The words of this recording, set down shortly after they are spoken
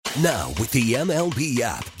Now, with the MLB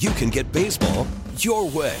app, you can get baseball your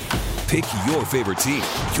way. Pick your favorite team,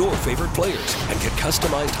 your favorite players, and get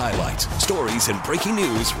customized highlights, stories, and breaking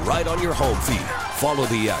news right on your home feed. Follow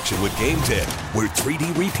the action with Game 10, where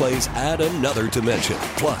 3D replays add another dimension.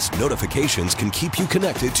 Plus, notifications can keep you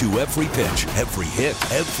connected to every pitch, every hit,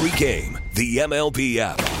 every game. The MLB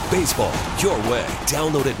app. Baseball your way.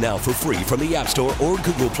 Download it now for free from the App Store or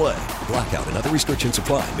Google Play. Blackout and other restrictions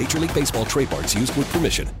apply. Major League Baseball trademarks used with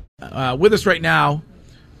permission. With us right now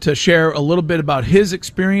to share a little bit about his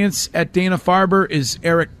experience at Dana Farber is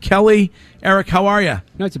Eric Kelly. Eric, how are you?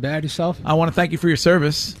 Not too bad. Yourself? I want to thank you for your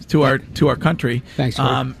service to our country. Thanks.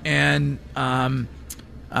 I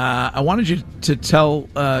wanted you to tell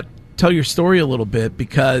your story a little bit,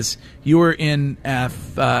 because you were in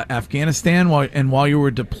Afghanistan while you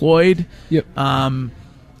were deployed. Yep.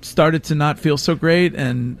 Started to not feel so great,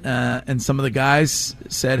 and some of the guys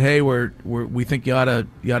said, "Hey, we think you ought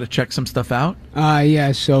to check some stuff out."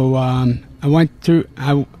 Yeah. So I went through.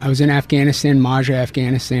 I was in Afghanistan, Marja,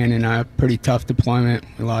 Afghanistan, in a pretty tough deployment.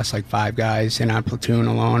 We lost like 5 guys in our platoon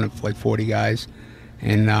alone of like 40 guys,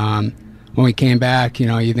 and when we came back,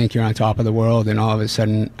 you think you're on top of the world, and all of a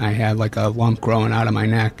sudden I had like a lump growing out of my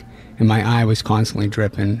neck, and my eye was constantly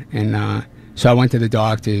dripping, and so I went to the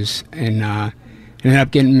doctors, and ended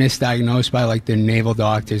up getting misdiagnosed by like the naval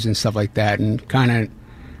doctors and stuff like that, and kind of,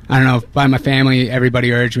 I don't know, by my family,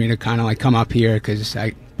 everybody urged me to kind of like come up here, because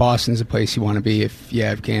Boston's a place you want to be if you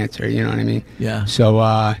have cancer, you know what I mean? Yeah. So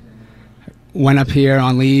went up here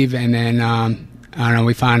on leave, and then I don't know,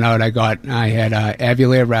 we found out I had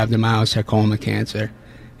alveolar rhabdomyosarcoma cancer,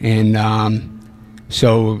 and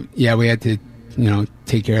so yeah, we had to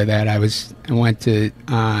take care of that. I went to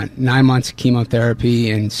 9 months of chemotherapy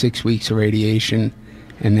and 6 weeks of radiation,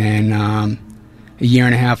 and then a year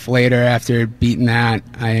and a half later, after beating that,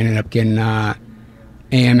 I ended up getting AML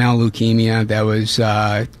leukemia that was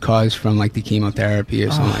caused from like the chemotherapy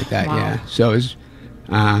or something like that. Wow. Yeah, so it was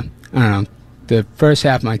I don't know. The first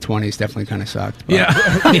half of my 20s definitely kind of sucked. But.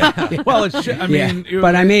 Yeah. Well, I mean,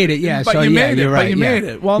 but I made it. Yeah. But so you made it. You're right. But you made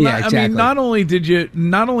it. Well, exactly. I mean, not only did you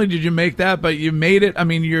make that, but you made it. I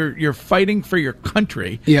mean, you're fighting for your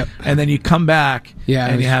country. Yep. And then you come back. Yeah.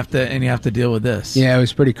 And you have to deal with this. Yeah, it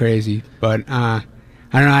was pretty crazy. But I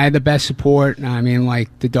don't know. I had the best support. I mean,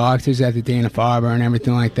 like the doctors at the Dana Farber and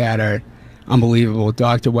everything like that are unbelievable.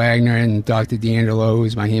 Dr. Wagner and Dr. D'Angelo,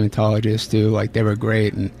 who's my hematologist too. Like they were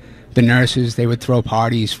great. And the nurses, they would throw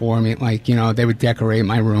parties for me, like, they would decorate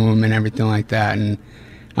my room and everything like that, and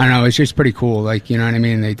I don't know, it's just pretty cool, like, you know what I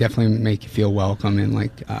mean, they definitely make you feel welcome, and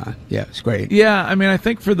like, yeah, it's great. Yeah, I mean, I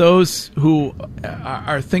think for those who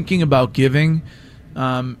are thinking about giving,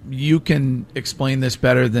 you can explain this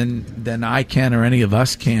better than I can or any of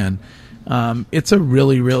us can. It's a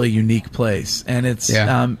really, really unique place, and it's,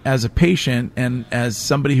 as a patient and as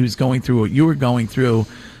somebody who's going through what you were going through,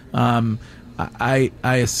 I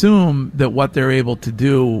assume that what they're able to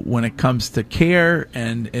do when it comes to care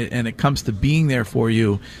and it comes to being there for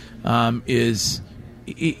you is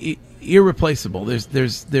irreplaceable.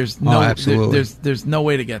 There's no absolutely. There's no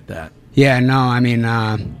way to get that. Yeah, no, I mean,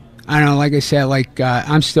 I don't know. Like I said, like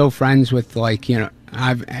I'm still friends with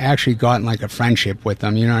I've actually gotten like a friendship with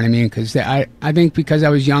them. You know what I mean? Because I think because I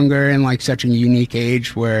was younger and like such a unique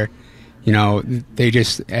age where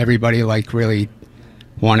everybody like really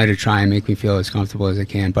wanted to try and make me feel as comfortable as I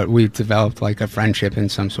can, but we've developed like a friendship in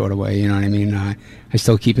some sort of way, you know what I mean? I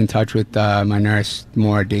still keep in touch with my nurse,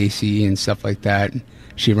 Maura Dacey, and stuff like that.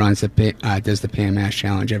 She runs does the PMS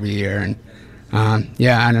challenge every year, and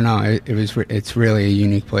yeah, I don't know, it's really a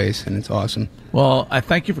unique place, and it's awesome. Well, I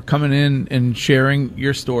thank you for coming in and sharing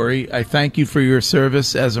your story. I thank you for your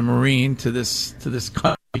service as a Marine to this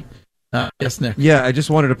country. Yes, Nick. Yeah, I just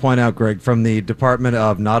wanted to point out, Greg, from the Department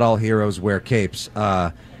of Not All Heroes Wear Capes.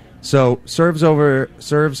 So serves,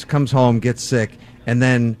 comes home, gets sick, and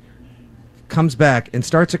then comes back and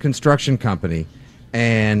starts a construction company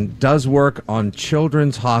and does work on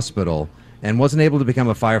Children's Hospital and wasn't able to become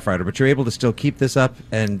a firefighter, but you're able to still keep this up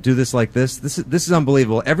and do this like this. This is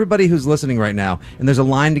unbelievable. Everybody who's listening right now, and there's a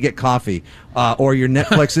line to get coffee, or your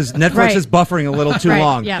Netflix is buffering a little too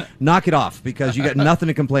long. Yeah. Knock it off, because you got nothing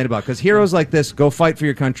to complain about. Because heroes like this go fight for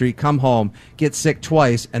your country, come home, get sick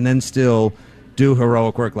twice, and then still do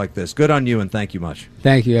heroic work like this. Good on you, and thank you much.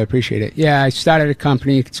 Thank you. I appreciate it. Yeah, I started a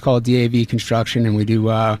company. It's called DAV Construction, and we do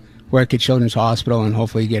work at Children's Hospital and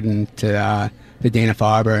hopefully get into the Dana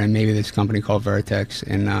Farber and maybe this company called Vertex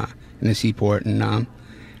in the Seaport. And I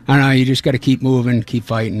don't know, you just got to keep moving, keep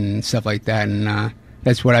fighting and stuff like that. And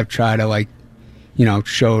that's what I've tried to, like,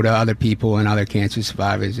 show to other people and other cancer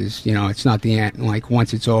survivors is, it's not the end. Like,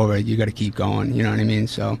 once it's over, you got to keep going. You know what I mean?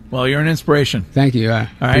 So, well, you're an inspiration. Thank you. I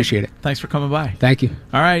appreciate it. Thanks for coming by. Thank you.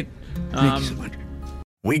 All right. Thank you so much.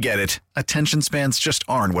 We get it. Attention spans just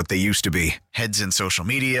aren't what they used to be. Heads in social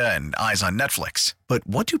media and eyes on Netflix. But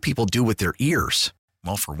what do people do with their ears?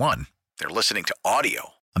 Well, for one, they're listening to audio.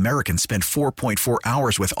 Americans spend 4.4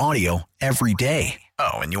 hours with audio every day.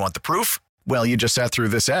 Oh, and you want the proof? Well, you just sat through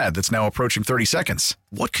this ad that's now approaching 30 seconds.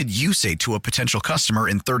 What could you say to a potential customer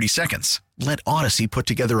in 30 seconds? Let Odyssey put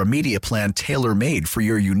together a media plan tailor-made for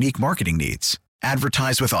your unique marketing needs.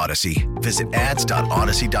 Advertise with Odyssey. Visit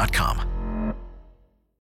ads.odyssey.com.